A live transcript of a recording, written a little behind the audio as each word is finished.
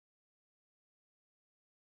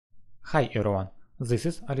Hi everyone, this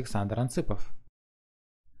is Alexandr Antsypov.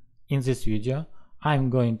 In this video, I'm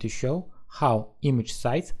going to show how image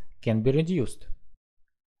size can be reduced.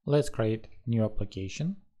 Let's create new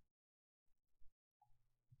application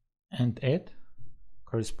and add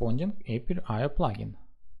corresponding API plugin.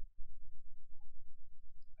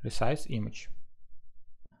 ResizeImage.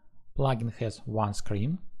 Plugin has one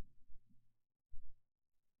screen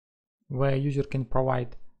where user can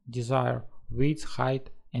provide desired width, height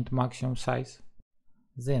and maximum size.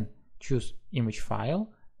 Then choose image file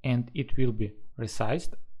and it will be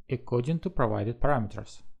resized according to provided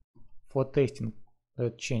parameters. For testing,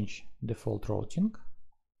 let's change default routing.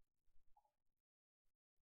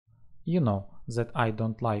 You know that I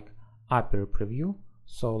don't like API preview,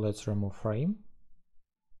 so let's remove frame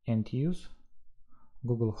and use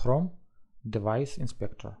Google Chrome device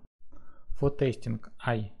inspector. For testing,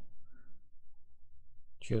 I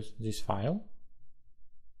choose this file.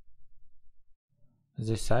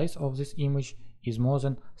 The size of this image is more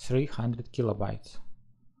than 300 kilobytes.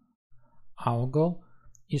 Our goal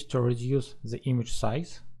is to reduce the image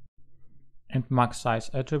size, and max size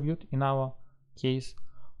attribute in our case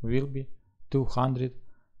will be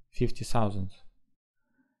 250,000.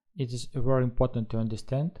 It is very important to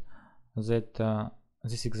understand that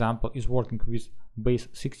this example is working with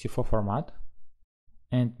base64 format,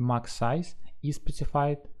 and max size is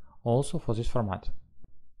specified also for this format.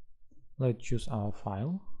 Let's choose our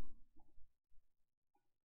file.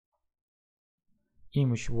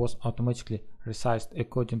 Image was automatically resized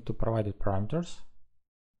according to provided parameters.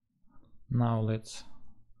 Now let's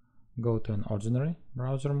go to an ordinary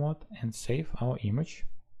browser mode and save our image.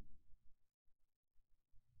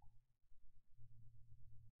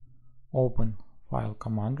 Open File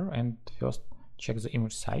Commander and first check the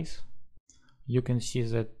image size. You can see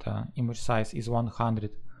that image size is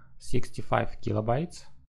 165 kilobytes.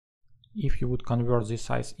 If you would convert this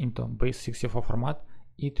size into base64 format,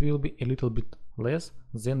 it will be a little bit less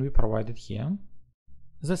than we provided here.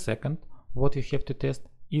 The second, what we have to test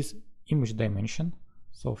is image dimension.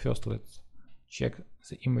 So first let's check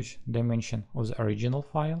the image dimension of the original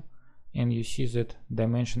file, and you see that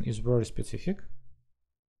dimension is very specific.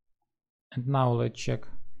 And now let's check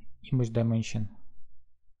image dimension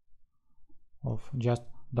of just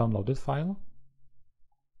downloaded file.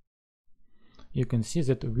 You can see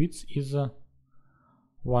that width is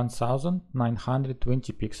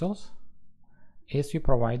 1920 pixels as we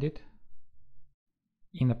provided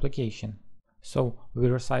in application. So we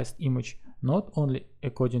resized image not only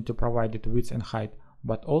according to provided width and height,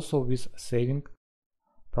 but also with saving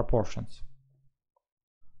proportions.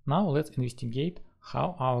 Now let's investigate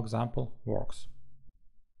how our example works.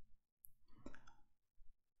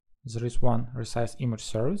 There is one ResizeImage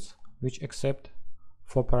service which accepts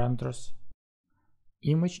 4 parameters: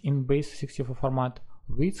 image in base64 format,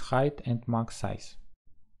 width, height and max size.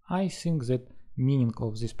 I think that meaning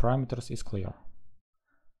of these parameters is clear.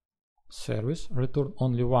 Service return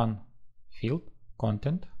only one field,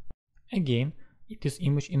 content. Again, it is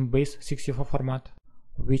image in base64 format,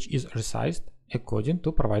 which is resized according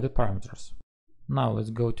to provided parameters. Now let's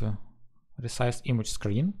go to ResizeImage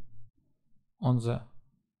screen. On the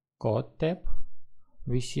Code tab,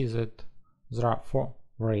 we see that there are 4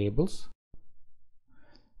 variables.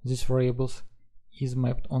 These variables is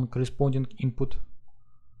mapped on corresponding input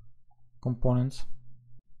components,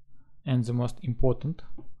 and the most important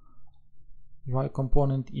UI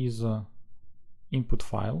component is input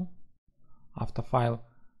file. After file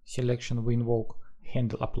selection, we invoke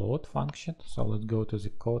handle upload function. So let's go to the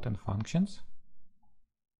code and functions.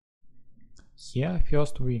 Here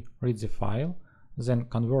first we read the file, then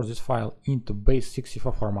convert this file into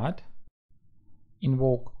base64 format,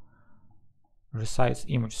 invoke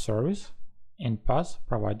ResizeImage service and pass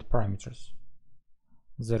provided parameters.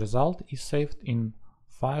 The result is saved in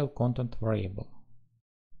file content variable.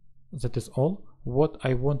 That is all what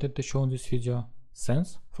I wanted to show in this video.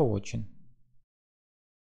 Thanks for watching.